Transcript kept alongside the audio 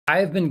I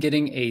have been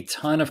getting a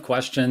ton of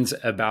questions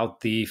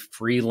about the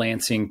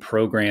freelancing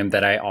program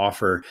that I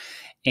offer.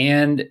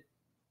 And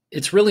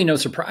it's really no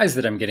surprise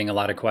that I'm getting a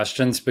lot of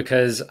questions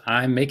because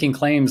I'm making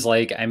claims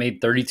like I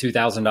made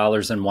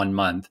 $32,000 in 1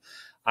 month.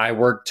 I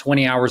worked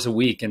 20 hours a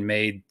week and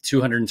made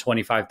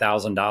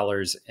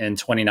 $225,000 in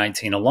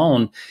 2019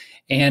 alone.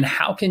 And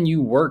how can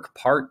you work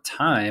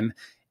part-time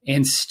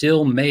and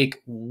still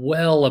make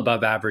well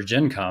above average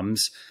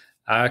incomes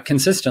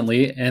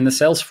consistently in the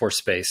Salesforce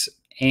space?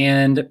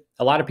 And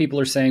a lot of people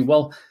are saying,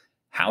 well,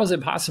 how is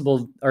it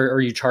possible? Are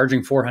you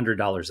charging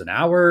 $400 an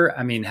hour?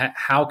 I mean,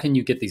 how can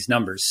you get these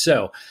numbers?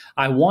 So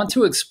I want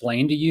to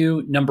explain to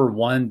you, number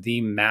one,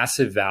 the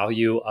massive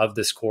value of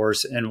this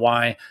course and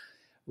why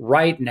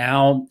right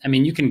now, I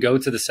mean, you can go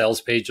to the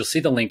sales page. You'll see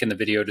the link in the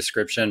video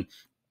description.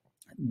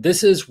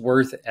 This is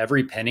worth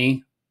every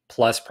penny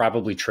plus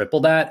probably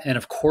triple that. And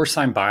of course,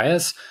 I'm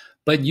biased,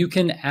 but you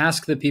can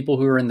ask the people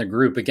who are in the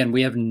group. Again,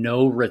 we have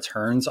no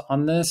returns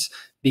on this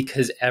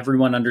because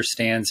everyone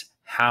understands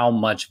how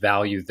much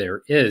value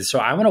there is. So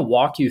I want to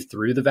walk you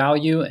through the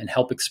value and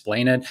help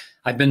explain it.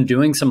 I've been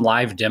doing some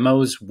live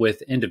demos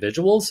with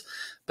individuals,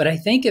 but I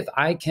think if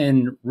I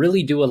can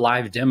really do a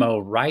live demo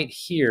right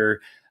here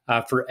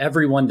for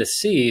everyone to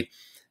see,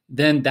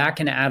 then that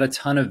can add a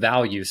ton of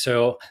value.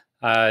 So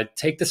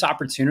take this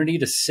opportunity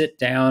to sit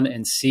down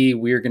and see.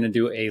 We're going to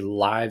do a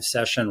live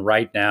session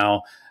right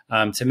now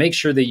to make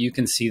sure that you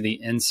can see the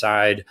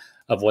inside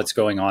of what's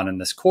going on in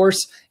this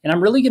course. And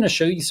I'm really going to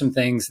show you some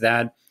things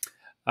that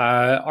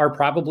are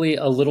probably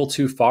a little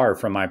too far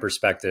from my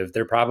perspective.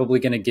 They're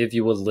probably going to give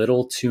you a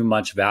little too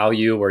much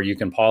value where you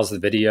can pause the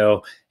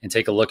video and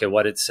take a look at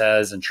what it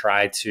says and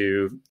try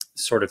to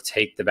sort of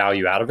take the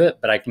value out of it.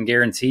 But I can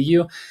guarantee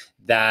you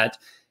that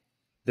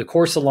the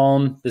course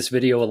alone, this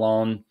video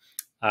alone,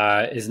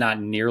 is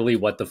not nearly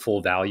what the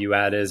full value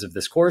add is of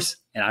this course.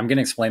 And I'm going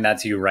to explain that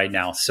to you right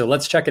now. So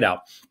let's check it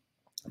out.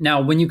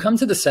 Now, when you come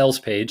to the sales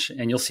page,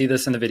 and you'll see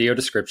this in the video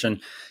description,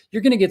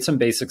 you're going to get some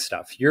basic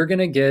stuff. You're going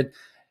to get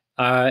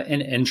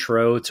an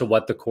intro to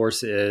what the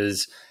course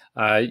is.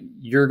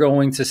 You're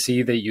going to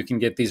see that you can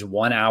get these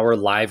 1 hour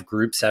live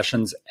group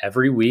sessions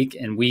every week.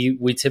 And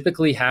we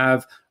typically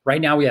have,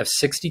 right now we have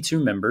 62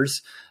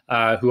 members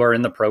who are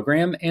in the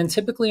program. And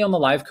typically on the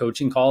live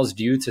coaching calls,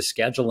 due to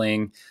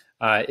scheduling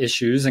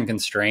issues and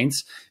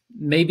constraints,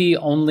 maybe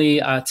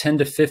only 10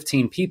 to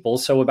 15 people,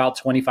 so about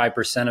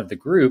 25% of the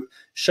group,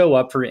 show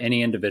up for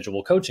any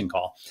individual coaching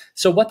call.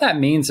 So what that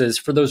means is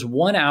for those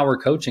 1 hour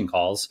coaching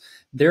calls,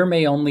 there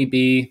may only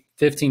be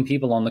 15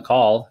 people on the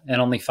call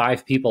and only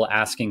 5 people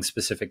asking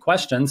specific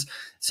questions.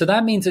 So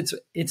that means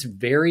it's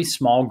very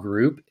small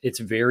group. It's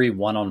very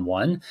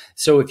one-on-one.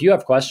 So if you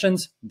have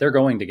questions, they're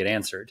going to get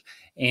answered.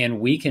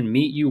 And we can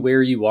meet you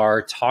where you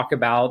are, talk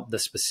about the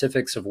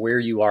specifics of where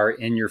you are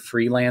in your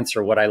freelance,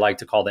 or what I like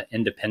to call the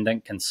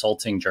independent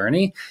consulting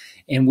journey.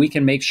 And we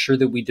can make sure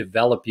that we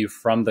develop you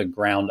from the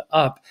ground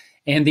up.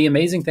 And the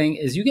amazing thing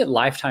is you get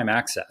lifetime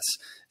access.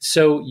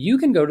 So you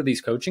can go to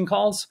these coaching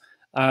calls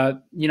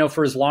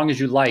for as long as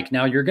you like.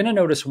 Now, you're going to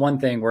notice one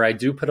thing where I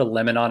do put a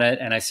limit on it,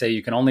 and I say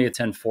you can only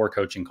attend 4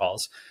 coaching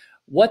calls.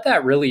 What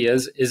that really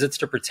is it's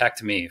to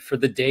protect me for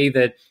the day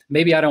that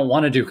maybe I don't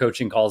want to do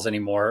coaching calls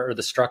anymore, or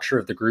the structure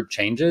of the group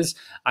changes.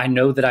 I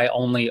know that I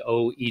only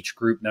owe each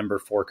group member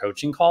 4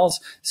 coaching calls.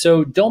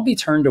 So don't be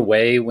turned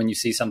away when you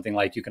see something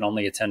like you can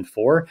only attend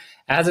 4.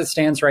 As it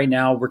stands right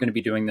now, we're going to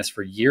be doing this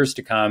for years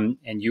to come,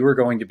 and you are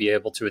going to be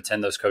able to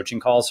attend those coaching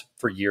calls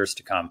for years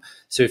to come.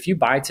 So if you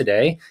buy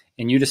today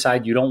and you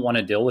decide you don't want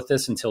to deal with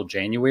this until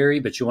January,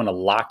 but you want to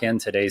lock in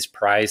today's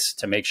price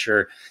to make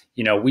sure,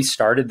 we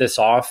started this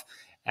off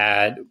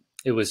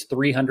it was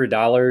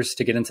 $300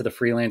 to get into the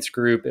freelance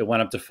group. It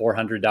went up to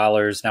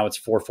 $400. Now it's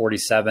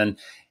 $447.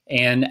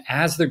 And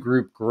as the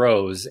group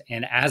grows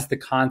and as the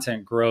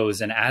content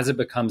grows and as it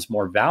becomes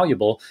more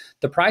valuable,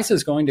 the price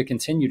is going to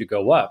continue to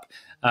go up.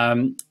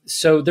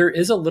 So there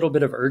is a little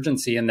bit of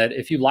urgency in that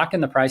if you lock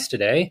in the price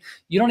today,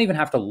 you don't even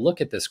have to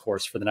look at this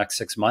course for the next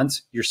 6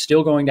 months. You're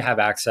still going to have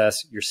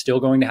access. You're still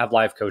going to have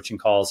live coaching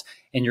calls,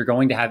 and you're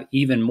going to have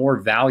even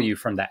more value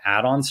from the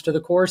add-ons to the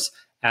course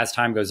as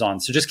time goes on.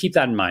 So just keep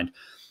that in mind.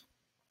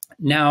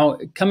 Now,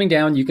 coming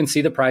down, you can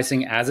see the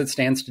pricing as it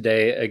stands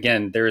today.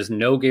 Again, there is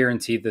no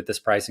guarantee that this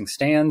pricing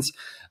stands.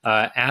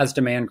 As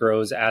demand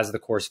grows, as the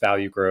course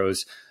value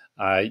grows,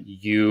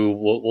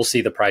 we'll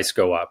see the price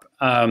go up.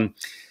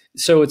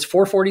 So it's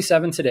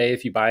 $447 today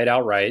if you buy it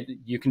outright.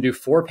 You can do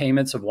 4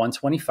 payments of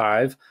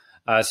 $125,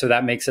 so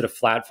that makes it a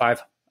flat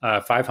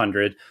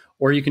 $500.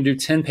 Or you can do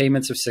 10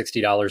 payments of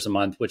 $60 a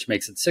month, which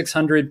makes it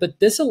 $600.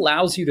 But this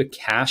allows you to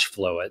cash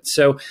flow it.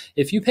 So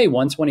if you pay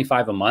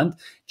 $125 a month,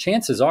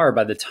 chances are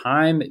by the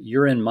time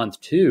you're in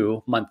month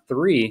 2, month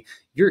 3,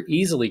 you're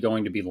easily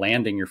going to be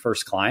landing your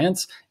first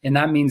clients. And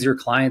that means your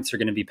clients are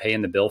going to be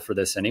paying the bill for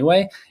this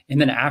anyway.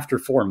 And then after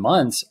 4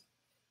 months,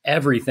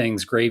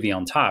 everything's gravy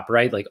on top,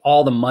 right? Like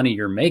all the money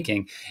you're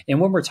making. And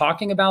when we're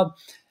talking about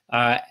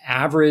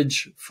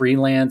average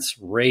freelance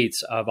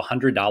rates of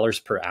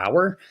 $100 per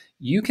hour,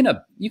 you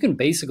can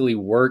basically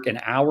work an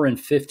hour and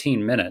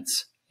 15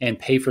 minutes and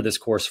pay for this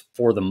course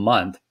for the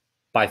month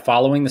by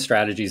following the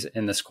strategies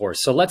in this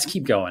course. So let's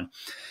keep going.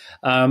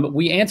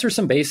 We answer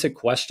some basic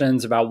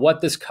questions about what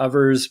this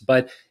covers,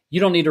 but you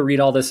don't need to read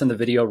all this in the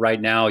video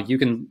right now. You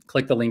can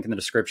click the link in the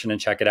description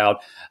and check it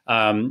out.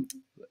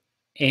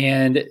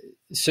 And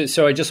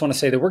so I just want to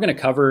say that we're going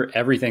to cover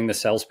everything the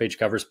sales page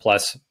covers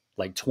plus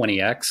like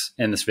 20x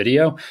in this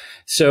video.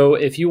 So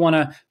if you want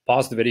to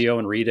pause the video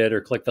and read it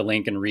or click the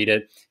link and read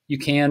it, you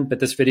can, but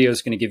this video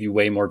is going to give you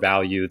way more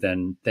value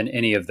than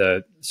any of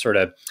the sort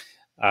of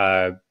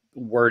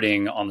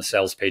wording on the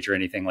sales page or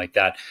anything like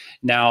that.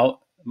 Now,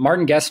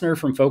 Martin Gessner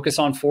from Focus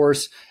on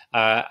Force,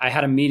 I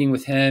had a meeting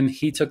with him.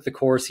 He took the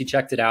course, he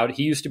checked it out.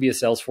 He used to be a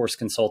Salesforce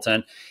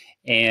consultant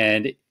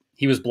and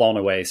he was blown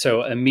away.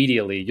 So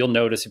immediately you'll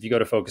notice if you go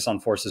to Focus on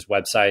Force's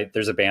website,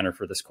 there's a banner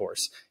for this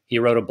course. He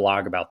wrote a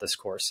blog about this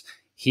course.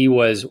 He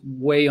was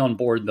way on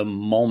board the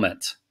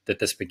moment that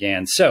this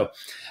began. So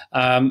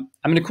I'm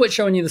going to quit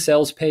showing you the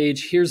sales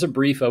page. Here's a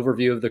brief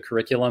overview of the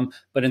curriculum,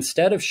 but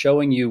instead of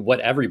showing you what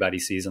everybody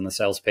sees on the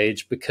sales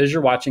page, because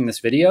you're watching this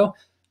video,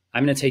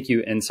 I'm going to take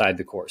you inside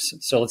the course.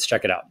 So let's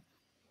check it out.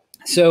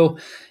 So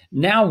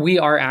now we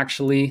are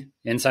actually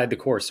inside the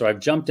course. So I've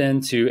jumped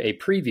into a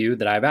preview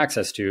that I have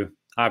access to,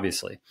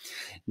 obviously.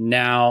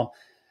 Now,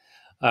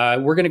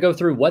 we're going to go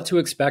through what to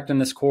expect in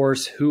this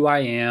course, who I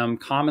am,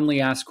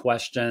 commonly asked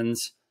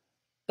questions,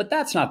 but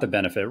that's not the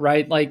benefit,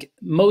 right? Like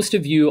most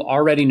of you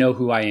already know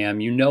who I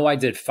am. You know I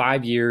did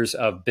 5 years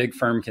of big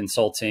firm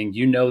consulting.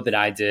 You know that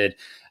I did,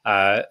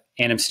 and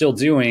I'm still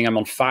doing, I'm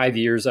on 5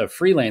 years of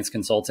freelance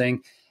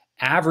consulting,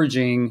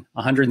 averaging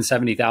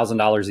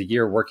 $170,000 a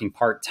year working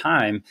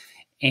part-time.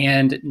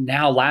 And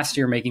now last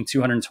year making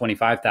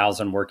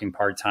 $225,000 working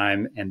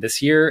part-time. And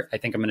this year, I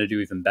think I'm going to do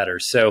even better.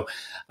 So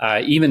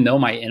even though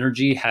my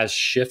energy has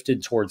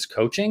shifted towards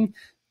coaching,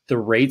 the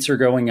rates are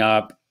going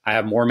up. I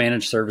have more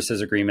managed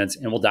services agreements,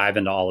 and we'll dive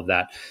into all of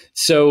that.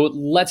 So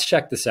let's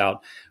check this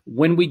out.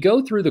 When we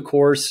go through the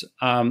course,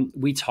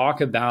 we talk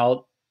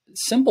about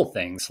simple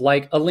things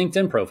like a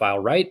LinkedIn profile,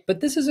 right? But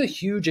this is a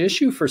huge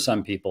issue for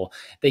some people.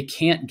 They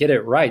can't get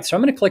it right. So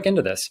I'm going to click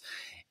into this.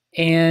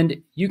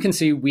 And you can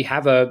see we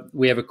have a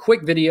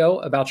quick video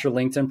about your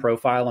LinkedIn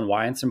profile and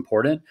why it's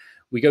important.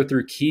 We go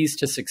through keys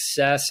to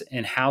success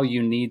and how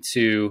you need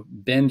to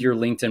bend your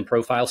LinkedIn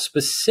profile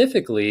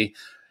specifically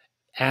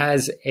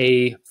as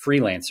a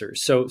freelancer.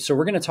 So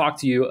we're going to talk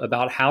to you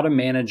about how to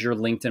manage your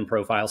LinkedIn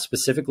profile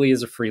specifically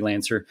as a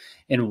freelancer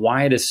and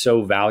why it is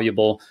so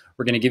valuable.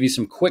 We're going to give you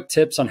some quick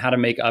tips on how to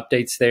make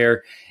updates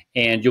there,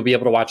 and you'll be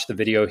able to watch the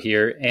video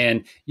here.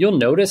 And you'll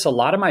notice a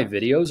lot of my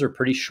videos are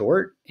pretty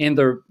short. And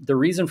the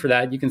reason for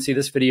that, you can see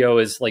this video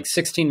is like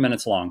 16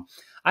 minutes long.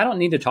 I don't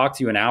need to talk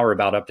to you an hour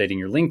about updating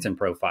your LinkedIn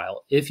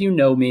profile. If you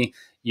know me,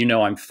 you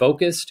know I'm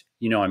focused,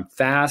 you know I'm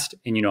fast,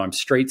 and you know I'm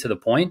straight to the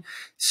point.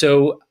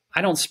 So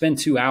I don't spend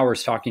 2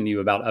 hours talking to you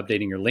about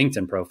updating your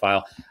LinkedIn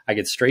profile. I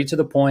get straight to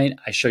the point.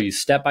 I show you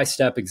step by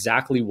step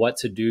exactly what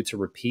to do to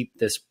repeat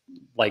this,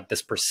 like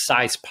this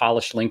precise,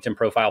 polished LinkedIn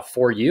profile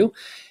for you,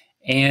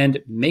 and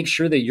make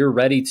sure that you're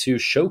ready to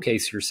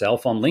showcase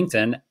yourself on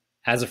LinkedIn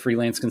as a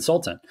freelance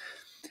consultant.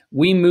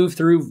 We move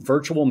through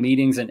virtual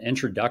meetings and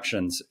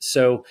introductions.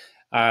 So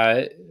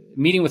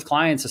meeting with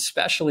clients,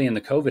 especially in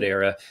the COVID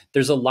era,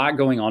 there's a lot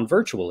going on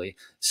virtually.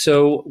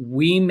 So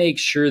we make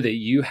sure that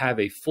you have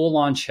a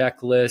full-on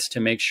checklist to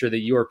make sure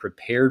that you are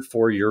prepared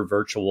for your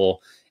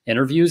virtual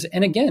interviews.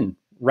 And again,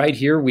 right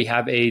here, we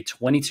have a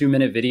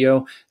 22-minute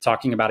video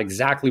talking about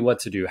exactly what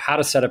to do, how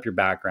to set up your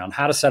background,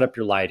 how to set up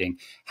your lighting,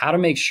 how to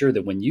make sure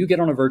that when you get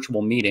on a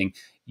virtual meeting,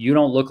 you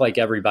don't look like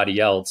everybody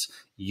else.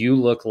 You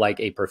look like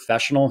a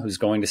professional who's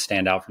going to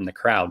stand out from the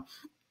crowd.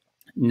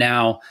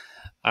 Now,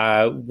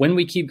 when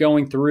we keep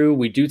going through,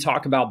 we do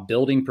talk about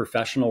building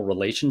professional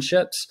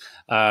relationships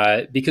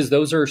because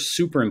those are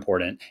super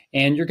important.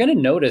 And you're going to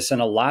notice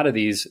in a lot of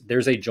these,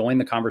 there's a join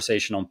the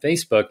conversation on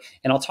Facebook.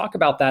 And I'll talk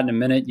about that in a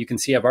minute. You can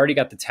see I've already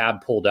got the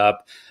tab pulled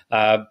up.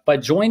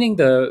 But joining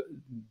the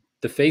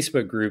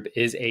Facebook group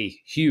is a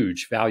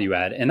huge value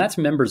add, and that's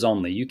members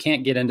only. You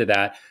can't get into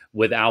that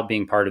without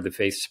being part of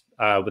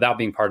without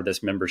being part of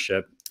this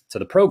membership to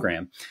the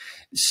program.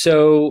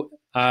 So,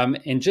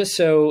 and just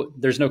so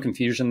there's no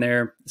confusion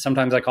there,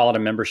 sometimes I call it a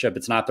membership.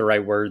 It's not the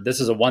right word. This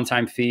is a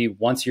one-time fee.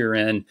 Once you're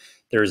in,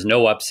 there is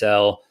no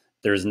upsell.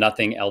 There's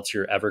nothing else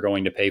you're ever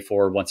going to pay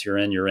for. Once you're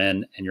in,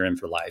 and you're in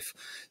for life.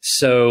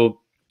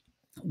 So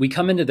we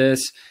come into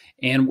this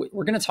and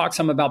we're going to talk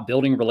some about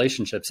building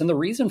relationships. And the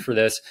reason for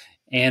this,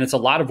 and it's a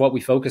lot of what we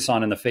focus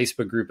on in the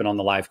Facebook group and on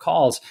the live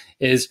calls,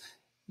 is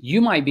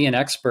you might be an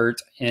expert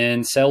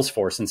in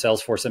Salesforce and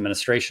Salesforce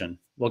administration.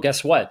 Well,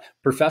 guess what?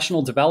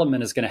 Professional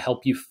development is going to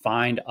help you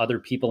find other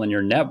people in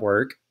your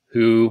network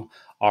who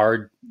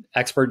are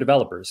expert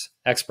developers,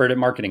 expert at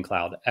Marketing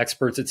Cloud,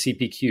 experts at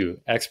CPQ,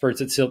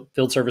 experts at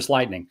Field Service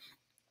Lightning.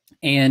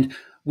 And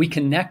we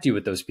connect you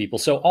with those people.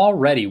 So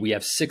already we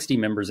have 60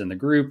 members in the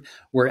group.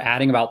 We're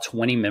adding about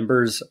 20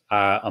 members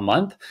a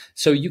month.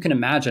 So you can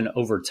imagine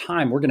over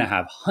time, we're going to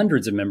have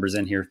hundreds of members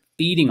in here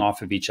feeding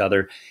off of each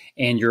other.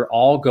 And you're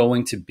all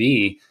going to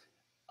be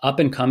up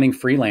and coming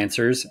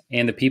freelancers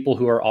and the people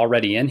who are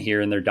already in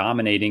here and they're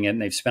dominating it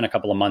and they've spent a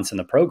couple of months in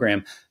the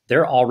program,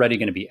 they're already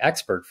going to be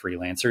expert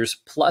freelancers.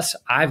 Plus,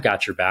 I've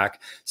got your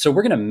back. So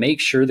we're going to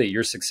make sure that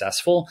you're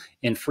successful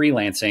in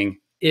freelancing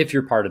if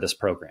you're part of this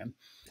program.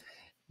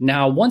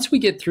 Now, once we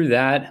get through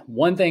that,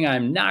 one thing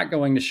I'm not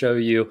going to show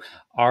you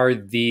are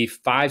the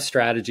 5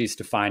 strategies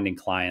to finding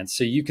clients.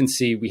 So you can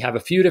see we have a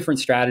few different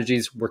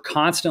strategies. We're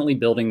constantly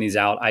building these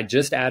out. I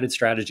just added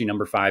strategy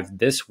number 5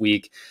 this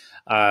week.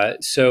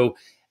 So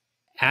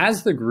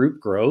as the group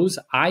grows,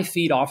 I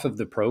feed off of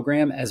the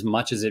program as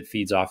much as it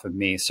feeds off of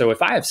me. So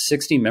if I have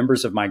 60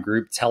 members of my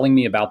group telling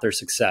me about their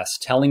success,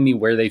 telling me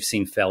where they've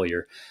seen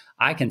failure,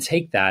 I can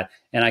take that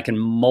and I can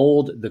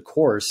mold the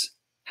course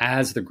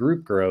as the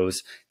group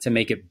grows to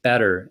make it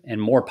better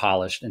and more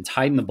polished and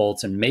tighten the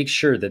bolts and make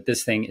sure that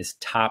this thing is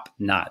top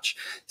notch.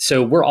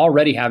 So we're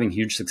already having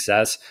huge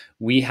success.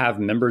 We have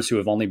members who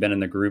have only been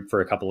in the group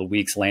for a couple of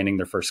weeks landing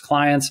their first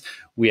clients.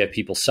 We have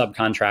people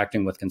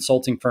subcontracting with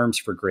consulting firms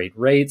for great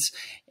rates.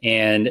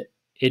 And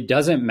it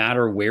doesn't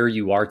matter where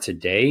you are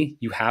today,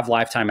 you have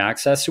lifetime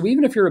access. So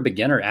even if you're a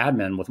beginner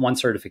admin with 1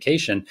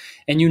 certification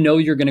and you know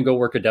you're going to go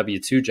work a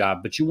W-2 job,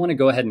 but you want to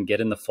go ahead and get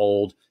in the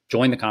fold,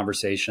 join the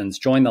conversations,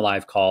 join the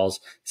live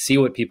calls, see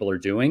what people are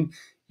doing,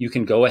 you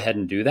can go ahead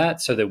and do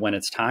that so that when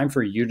it's time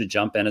for you to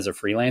jump in as a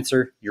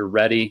freelancer, you're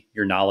ready,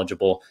 you're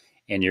knowledgeable,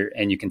 and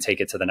you can take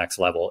it to the next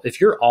level. If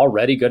you're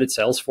already good at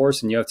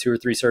Salesforce and you have 2 or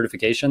 3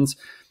 certifications,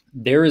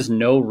 there is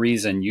no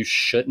reason you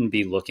shouldn't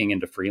be looking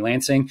into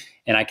freelancing.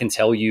 And I can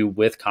tell you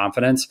with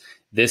confidence,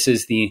 this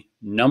is the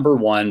number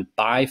 1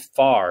 by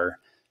far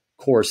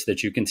course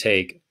that you can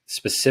take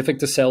specific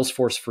to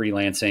Salesforce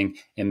freelancing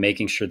and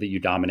making sure that you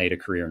dominate a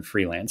career in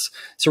freelance.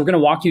 So we're going to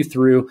walk you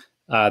through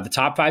the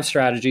top 5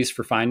 strategies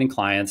for finding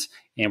clients,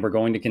 and we're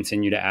going to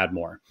continue to add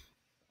more.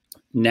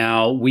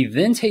 Now, we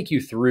then take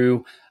you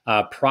through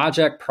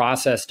project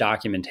process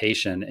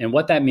documentation. And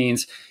what that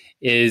means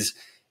is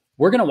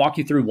we're going to walk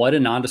you through what a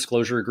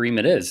non-disclosure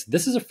agreement is.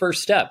 This is a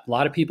first step. A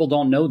lot of people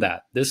don't know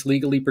that. This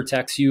legally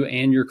protects you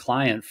and your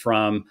client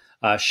from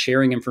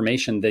sharing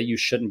information that you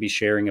shouldn't be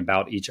sharing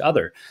about each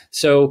other.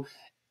 So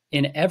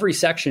in every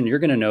section, you're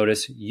going to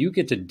notice you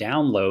get to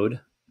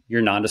download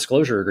your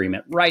non-disclosure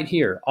agreement right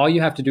here. All you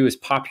have to do is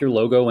pop your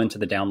logo into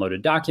the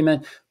downloaded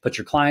document, put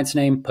your client's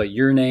name, put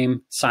your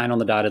name, sign on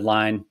the dotted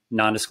line,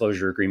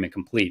 non-disclosure agreement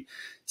complete.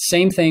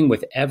 Same thing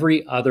with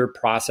every other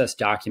process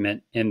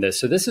document in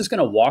this. So this is going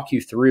to walk you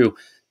through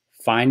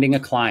finding a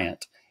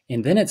client,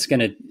 and then it's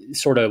going to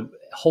sort of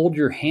hold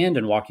your hand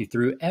and walk you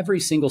through every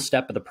single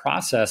step of the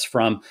process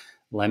from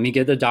let me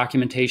get the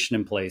documentation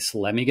in place.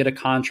 Let me get a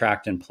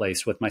contract in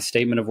place with my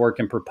statement of work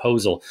and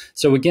proposal.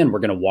 So again, we're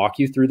going to walk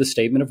you through the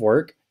statement of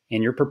work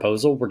and your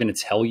proposal. We're going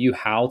to tell you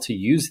how to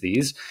use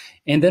these.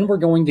 And then we're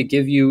going to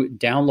give you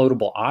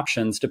downloadable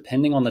options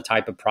depending on the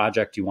type of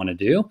project you want to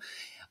do.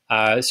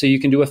 So you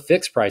can do a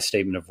fixed price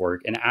statement of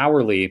work, an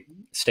hourly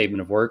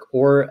statement of work,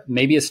 or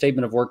maybe a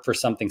statement of work for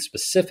something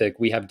specific.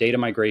 We have data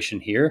migration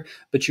here,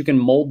 but you can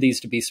mold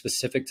these to be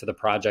specific to the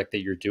project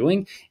that you're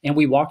doing. And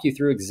we walk you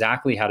through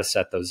exactly how to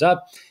set those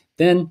up.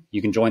 Then you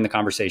can join the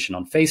conversation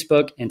on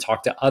Facebook and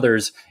talk to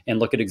others and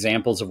look at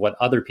examples of what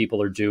other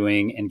people are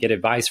doing and get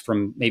advice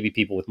from maybe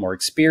people with more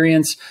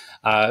experience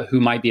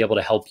who might be able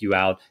to help you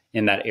out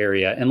in that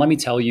area. And let me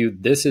tell you,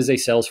 this is a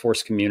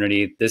Salesforce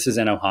community. This is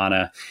in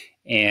Ohana,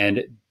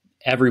 and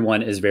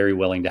everyone is very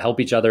willing to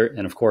help each other.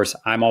 And of course,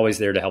 I'm always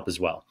there to help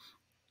as well.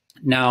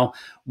 Now,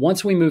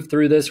 once we move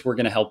through this, we're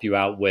going to help you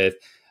out with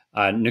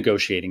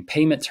negotiating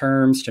payment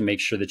terms to make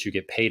sure that you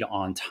get paid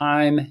on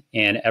time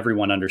and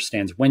everyone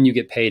understands when you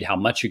get paid, how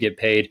much you get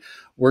paid.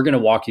 We're going to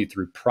walk you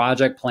through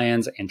project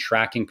plans and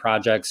tracking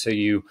projects so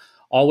you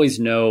always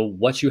know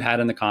what you had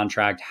in the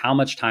contract, how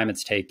much time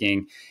it's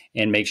taking,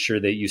 and make sure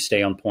that you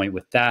stay on point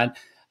with that.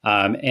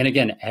 And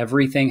again,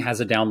 everything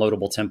has a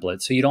downloadable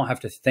template. So you don't have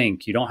to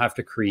think, you don't have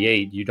to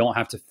create, you don't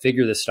have to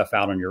figure this stuff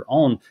out on your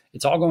own.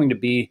 It's all going to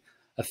be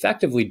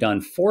effectively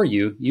done for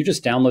you. You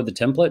just download the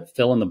template,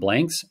 fill in the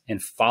blanks,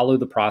 and follow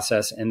the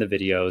process in the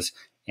videos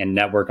and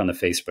network on the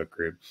Facebook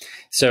group.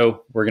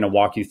 So we're going to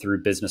walk you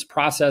through business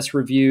process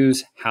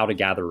reviews, how to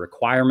gather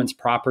requirements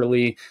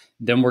properly.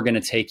 Then we're going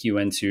to take you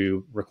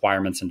into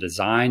requirements and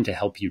design to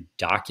help you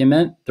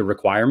document the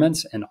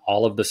requirements and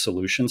all of the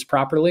solutions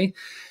properly.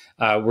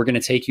 We're going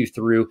to take you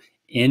through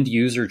end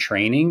user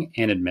training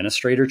and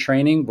administrator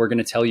training. We're going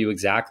to tell you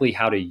exactly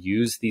how to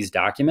use these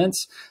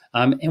documents.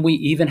 And we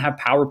even have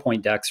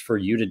PowerPoint decks for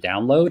you to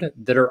download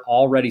that are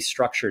already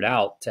structured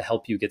out to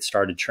help you get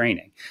started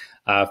training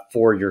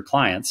for your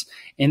clients.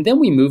 And then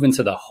we move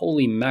into the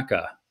holy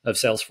mecca of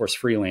Salesforce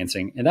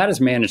freelancing, and that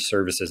is managed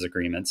services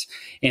agreements.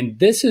 And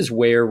this is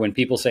where when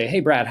people say,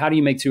 hey, Brad, how do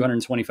you make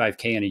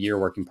 $225K in a year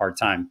working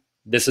part-time?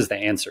 This is the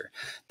answer.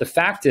 The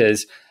fact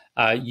is,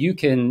 you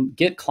can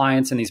get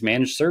clients in these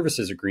managed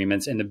services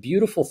agreements. And the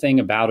beautiful thing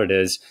about it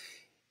is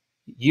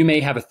you may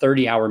have a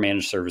 30-hour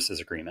managed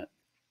services agreement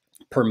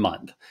per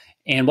month.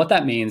 And what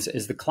that means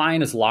is the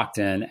client is locked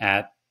in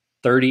at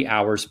 30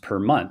 hours per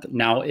month.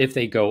 Now, if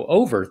they go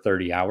over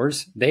 30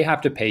 hours, they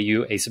have to pay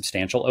you a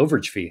substantial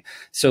overage fee.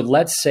 So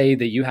let's say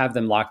that you have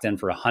them locked in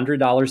for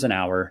 $100 an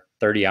hour,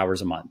 30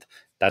 hours a month.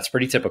 That's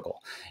pretty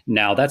typical.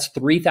 Now, that's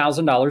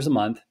 $3,000 a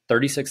month,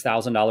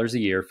 $36,000 a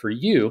year for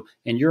you,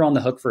 and you're on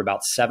the hook for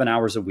about 7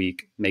 hours a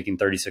week, making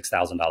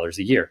 $36,000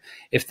 a year.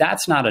 If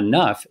that's not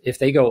enough, if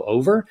they go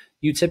over,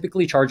 you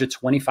typically charge a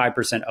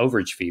 25%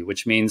 overage fee,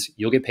 which means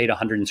you'll get paid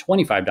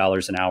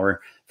 $125 an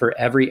hour for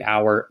every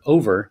hour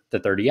over the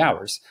 30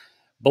 hours.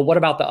 But what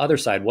about the other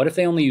side? What if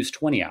they only use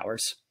 20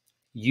 hours?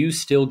 You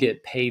still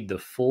get paid the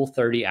full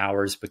 30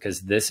 hours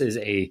because this is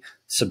a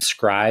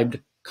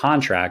subscribed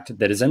contract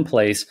that is in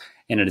place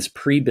and it is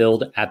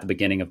pre-billed at the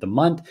beginning of the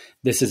month.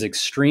 This is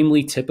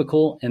extremely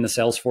typical in the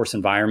Salesforce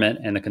environment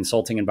and the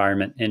consulting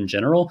environment in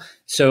general.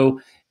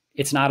 So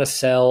it's not a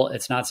sell.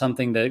 It's not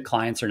something that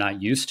clients are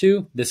not used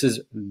to. This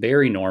is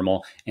very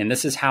normal. And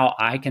this is how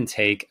I can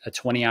take a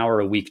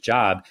 20-hour-a-week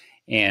job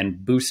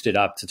and boost it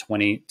up to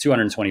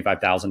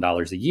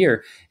 $225,000 a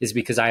year, is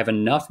because I have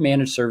enough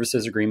managed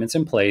services agreements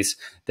in place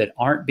that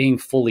aren't being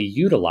fully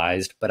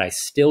utilized, but I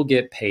still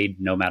get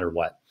paid no matter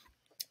what.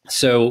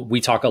 So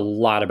we talk a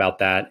lot about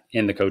that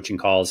in the coaching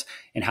calls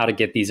and how to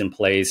get these in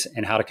place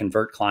and how to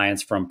convert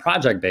clients from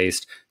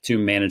project-based to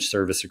managed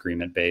service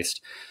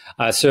agreement-based.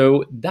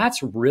 So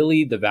that's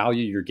really the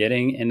value you're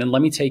getting. And then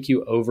let me take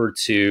you over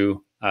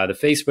to the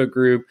Facebook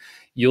group.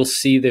 You'll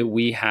see that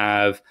we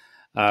have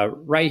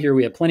right here,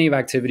 we have plenty of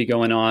activity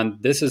going on.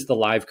 This is the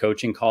live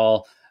coaching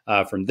call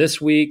from this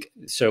week.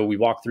 So we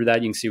walk through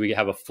that. You can see we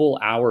have a full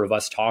hour of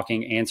us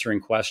talking,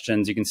 answering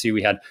questions. You can see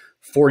we had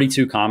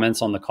 42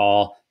 comments on the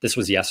call. This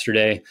was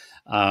yesterday,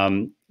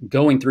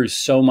 going through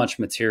so much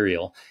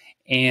material.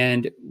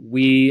 And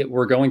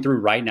we're going through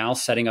right now,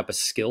 setting up a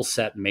skill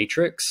set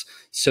matrix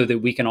so that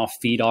we can all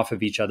feed off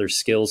of each other's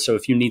skills. So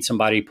if you need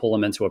somebody, pull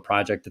them into a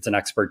project that's an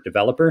expert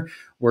developer,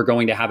 we're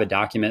going to have a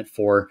document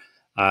for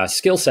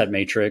skill set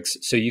matrix.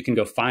 So you can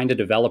go find a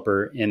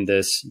developer in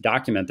this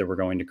document that we're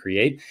going to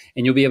create,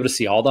 and you'll be able to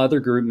see all the other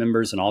group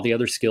members and all the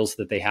other skills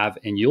that they have.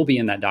 And you'll be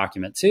in that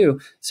document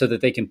too, so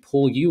that they can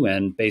pull you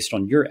in based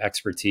on your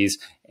expertise,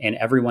 and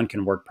everyone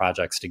can work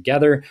projects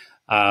together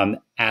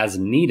as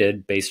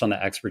needed based on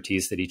the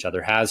expertise that each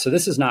other has. So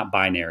this is not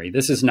binary.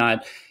 This is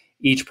not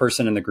each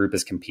person in the group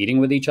is competing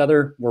with each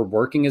other. We're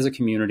working as a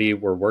community.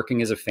 We're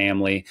working as a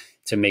family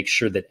to make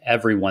sure that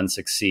everyone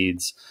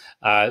succeeds.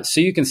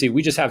 So you can see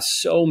we just have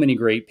so many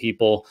great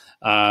people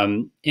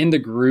in the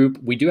group.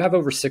 We do have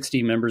over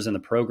 60 members in the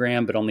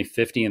program, but only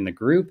 50 in the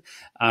group.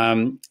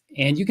 And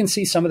you can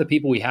see some of the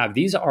people we have.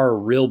 These are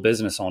real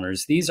business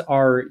owners. These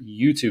are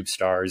YouTube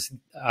stars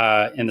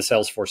in the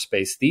Salesforce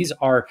space. These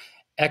are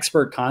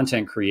expert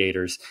content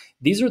creators.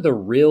 These are the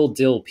real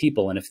deal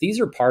people. And if these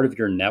are part of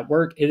your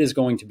network, it is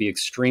going to be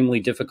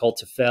extremely difficult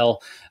to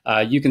fail.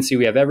 You can see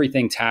we have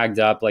everything tagged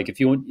up. Like if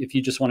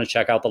you just want to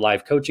check out the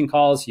live coaching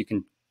calls, you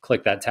can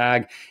click that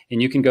tag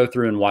and you can go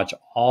through and watch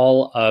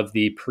all of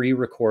the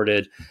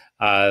pre-recorded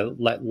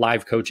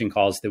live coaching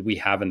calls that we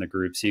have in the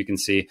group. So you can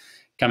see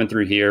coming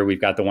through here,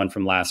 we've got the one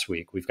from last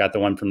week. We've got the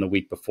one from the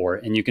week before,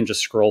 and you can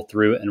just scroll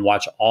through and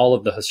watch all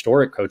of the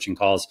historic coaching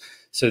calls.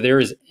 So there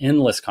is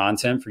endless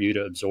content for you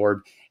to absorb,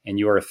 and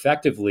you are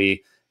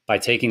effectively, by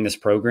taking this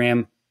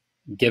program,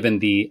 given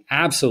the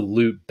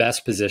absolute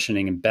best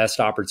positioning and best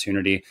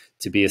opportunity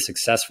to be a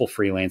successful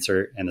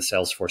freelancer in the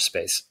Salesforce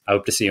space. I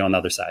hope to see you on the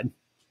other side.